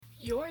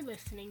You're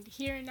listening to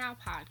Here and Now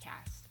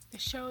Podcast, the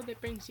show that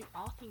brings you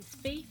all things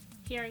faith,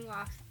 hearing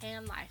loss,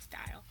 and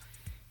lifestyle.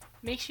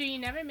 Make sure you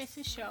never miss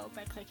a show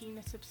by clicking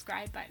the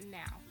subscribe button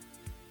now.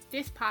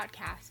 This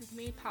podcast is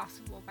made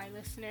possible by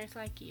listeners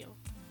like you.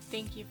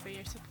 Thank you for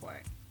your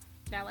support.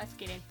 Now let's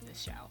get into the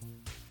show.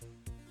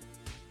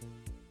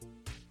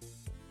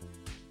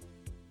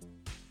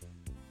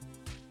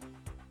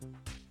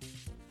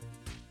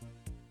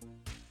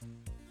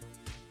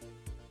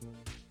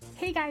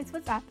 Hey guys,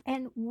 what's up?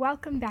 And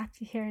welcome back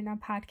to Here and Now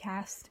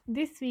Podcast.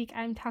 This week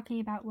I'm talking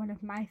about one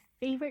of my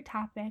favorite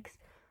topics,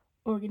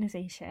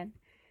 organization.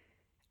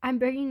 I'm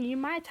bringing you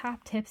my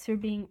top tips for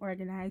being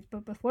organized,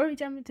 but before we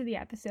jump into the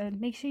episode,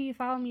 make sure you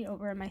follow me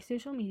over on my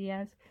social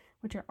medias,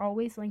 which are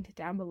always linked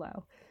down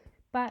below.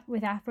 But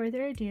without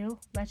further ado,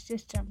 let's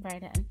just jump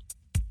right in.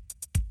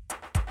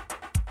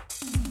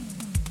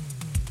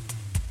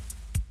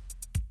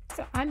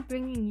 So I'm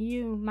bringing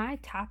you my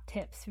top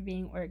tips for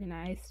being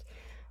organized.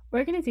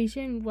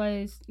 Organization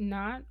was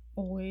not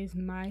always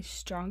my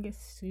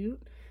strongest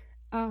suit,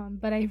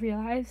 but I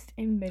realized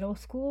in middle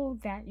school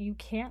that you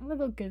can't live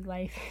a good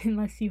life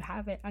unless you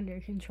have it under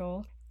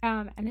control.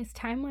 And as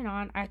time went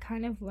on, I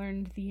kind of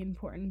learned the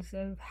importance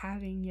of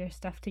having your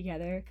stuff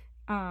together,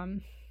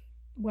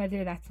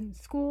 whether that's in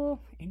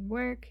school, in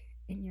work,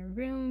 in your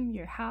room,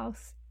 your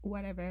house,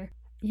 whatever.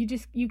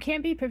 You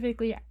can't be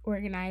perfectly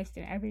organized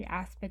in every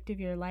aspect of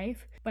your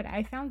life, but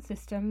I found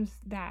systems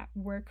that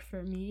work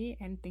for me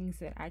and things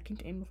that I can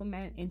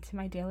implement into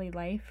my daily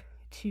life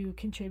to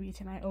contribute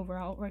to my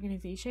overall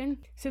organization.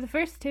 So the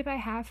first tip I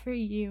have for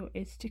you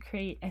is to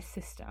create a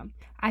system.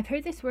 I've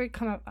heard this word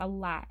come up a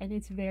lot, and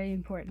it's very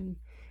important.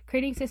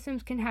 Creating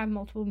systems can have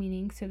multiple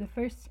meanings, so the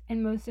first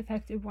and most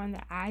effective one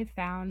that I've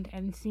found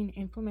and seen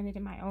implemented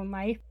in my own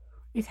life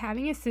is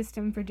having a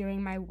system for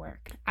doing my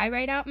work. I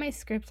write out my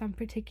scripts on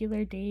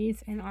particular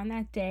days, and on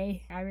that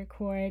day, I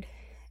record,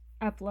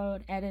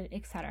 upload, edit,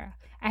 etc.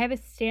 I have a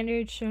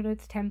standard show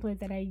notes template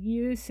that I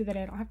use so that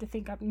I don't have to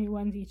think up new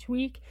ones each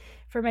week.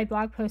 For my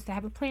blog post, I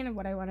have a plan of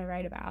what I want to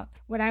write about.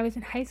 When I was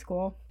in high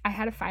school, I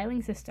had a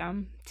filing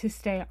system to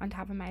stay on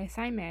top of my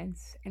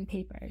assignments and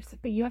papers,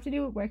 but you have to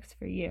do what works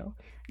for you.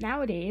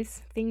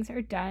 Nowadays, things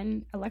are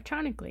done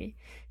electronically,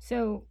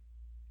 so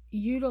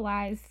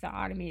utilize the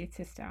automated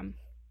system.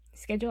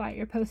 Schedule out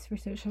your posts for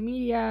social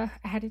media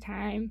ahead of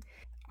time.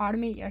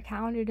 Automate your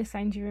calendar to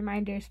send you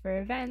reminders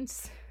for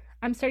events.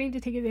 I'm starting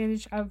to take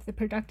advantage of the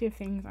productive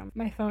things on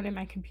my phone and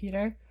my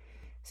computer.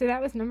 So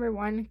that was number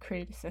one,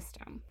 create a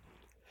system.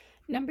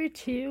 Number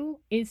two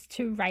is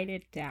to write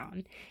it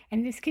down.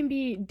 And this can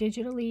be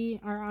digitally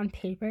or on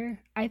paper.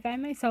 I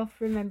find myself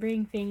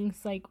remembering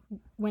things like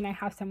when I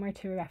have somewhere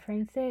to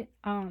reference it.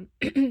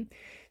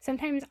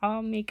 Sometimes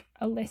I'll make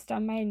a list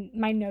on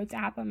my notes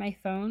app on my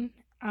phone.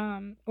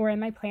 Or in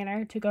my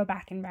planner to go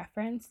back and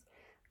reference.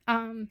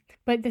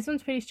 But this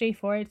one's pretty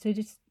straightforward, so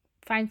just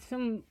find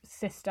some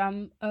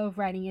system of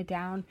writing it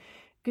down.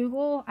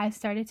 Google, I've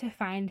started to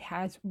find,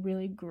 has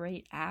really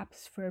great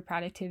apps for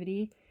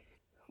productivity.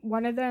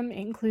 One of them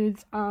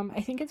includes,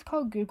 I think it's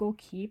called Google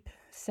Keep.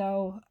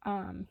 So,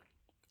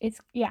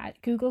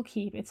 Google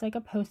Keep. It's like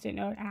a Post-it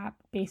note app,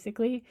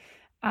 basically.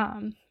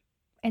 And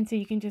so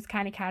you can just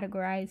kind of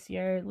categorize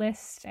your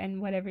list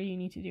and whatever you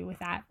need to do with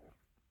that.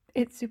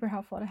 It's super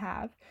helpful to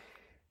have.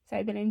 So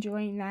I've been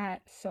enjoying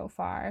that so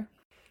far.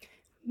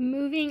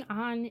 Moving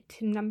on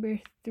to number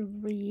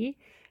 3,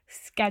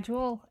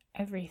 schedule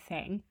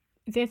everything.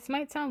 This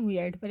might sound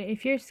weird, but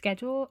if you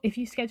schedule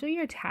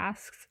your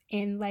tasks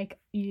in like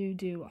you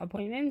do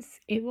appointments,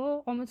 it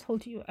will almost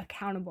hold you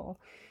accountable.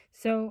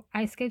 So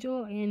I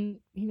schedule in,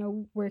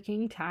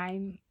 working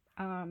time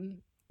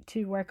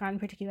to work on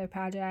particular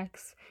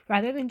projects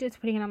rather than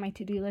just putting it on my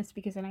to-do list,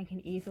 because then I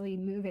can easily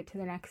move it to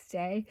the next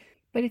day.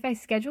 But if I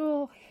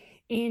schedule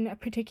in a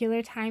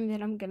particular time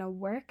that I'm going to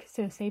work,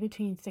 so say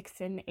between 6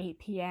 and 8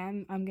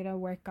 p.m., I'm going to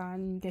work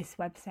on this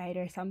website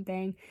or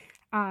something,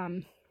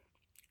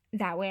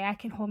 that way I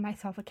can hold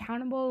myself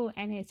accountable,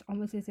 and it's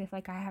almost as if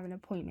like I have an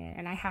appointment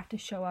and I have to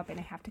show up and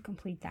I have to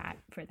complete that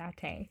for that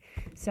day.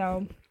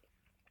 So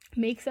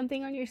make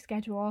something on your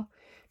schedule.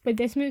 But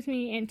this moves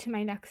me into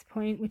my next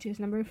point, which is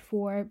number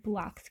 4,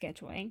 block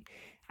scheduling.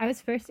 I was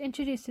first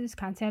introduced to this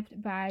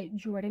concept by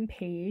Jordan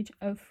Page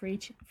of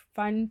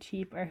Fun,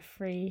 Cheap, or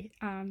Free.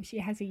 She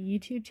has a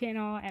YouTube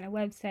channel and a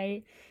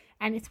website,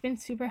 and it's been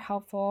super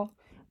helpful.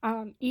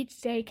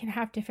 Each day can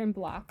have different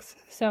blocks.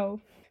 So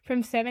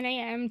from 7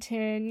 a.m.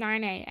 to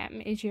 9 a.m.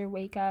 is your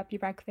wake up, your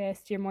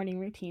breakfast, your morning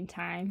routine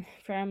time.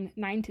 From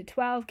 9 to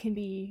 12 can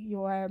be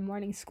your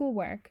morning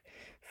schoolwork.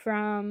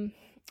 From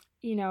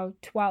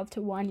 12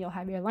 to 1, you'll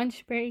have your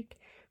lunch break.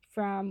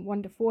 From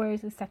 1 to 4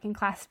 is the second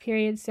class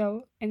period,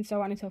 so on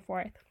and so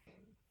forth.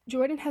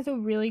 Jordan has a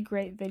really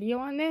great video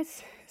on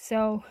this,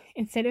 so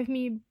instead of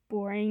me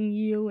boring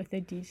you with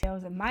the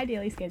details of my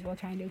daily schedule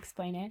trying to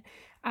explain it,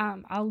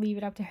 I'll leave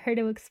it up to her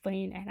to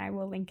explain, and I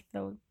will link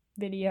the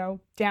video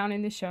down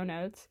in the show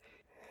notes.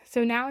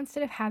 So now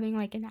instead of having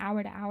like an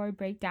hour-to-hour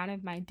breakdown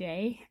of my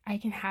day, I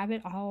can have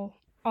it all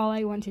all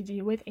I want to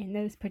do within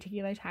those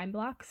particular time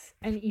blocks,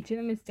 and each of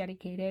them is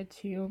dedicated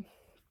to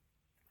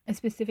a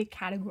specific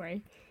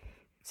category.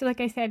 So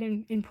like I said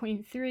in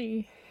point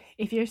 3,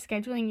 if you're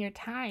scheduling your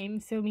time,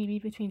 so maybe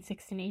between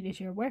 6 and 8 is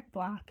your work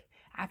block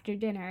after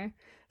dinner.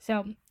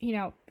 So,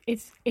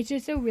 it's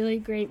just a really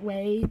great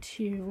way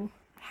to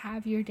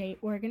have your day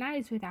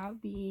organized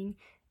without being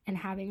and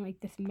having like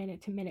this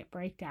minute to minute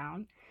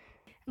breakdown.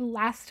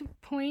 Last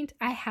point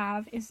I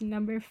have is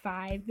number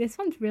 5. This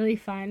one's really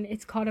fun.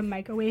 It's called a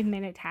microwave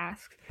minute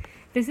task.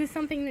 This is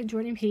something that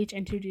Jordan Page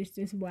introduced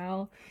as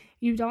well.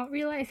 You don't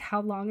realize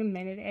how long a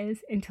minute is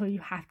until you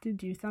have to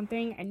do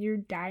something and you're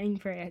dying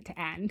for it to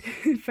end.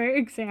 For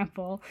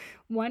example,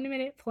 1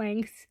 minute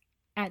planks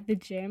at the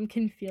gym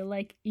can feel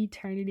like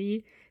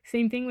eternity.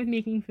 Same thing with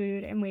making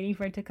food and waiting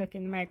for it to cook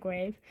in the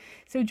microwave.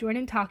 So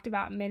Jordan talked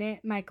about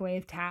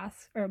microwave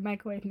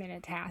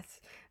minute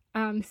tasks.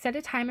 Set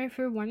a timer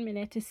for 1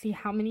 minute to see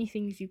how many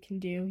things you can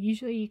do.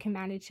 Usually you can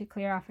manage to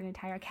clear off an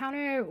entire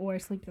counter or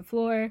sweep the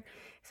floor,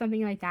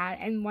 something like that.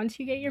 And once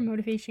you get your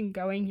motivation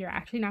going, you're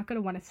actually not going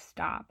to want to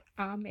stop.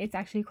 It's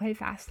actually quite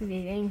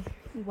fascinating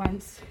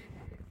once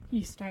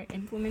you start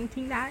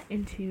implementing that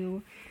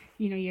into,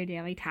 your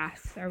daily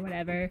tasks or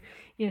whatever.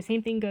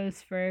 Same thing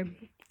goes for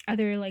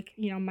other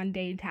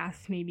mundane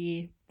tasks,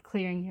 maybe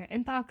clearing your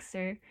inbox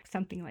or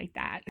something like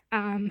that.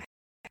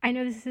 I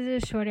know this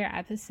is a shorter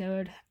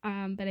episode,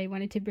 but I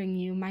wanted to bring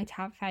you my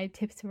top 5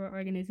 tips for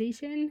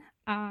organization.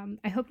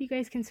 I hope you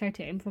guys can start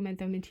to implement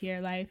them into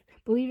your life.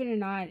 Believe it or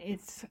not,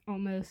 it's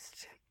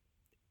almost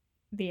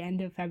the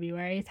end of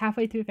February. It's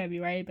halfway through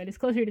February, but it's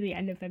closer to the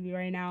end of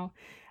February now.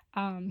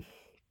 And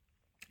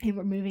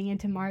we're moving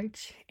into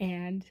March,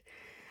 and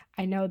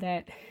I know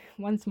that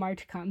once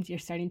March comes, you're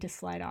starting to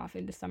slide off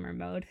into summer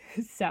mode.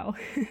 So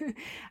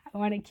I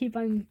want to keep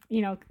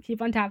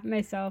on top of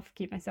myself,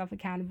 keep myself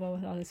accountable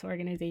with all this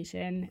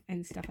organization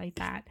and stuff like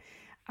that.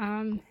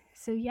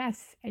 So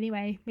yes,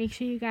 anyway, make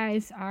sure you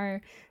guys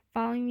are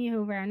following me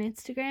over on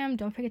Instagram.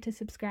 Don't forget to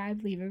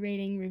subscribe, leave a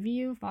rating,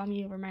 review, follow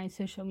me over my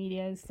social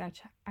medias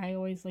that I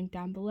always link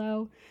down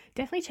below.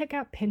 Definitely check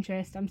out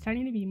Pinterest. I'm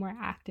starting to be more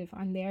active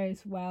on there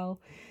as well,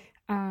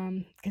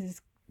 because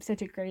it's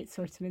such a great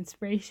source of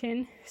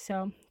inspiration.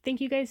 So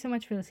thank you guys so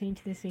much for listening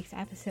to this week's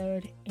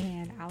episode,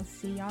 and I'll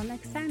see y'all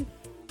next time.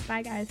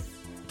 Bye guys.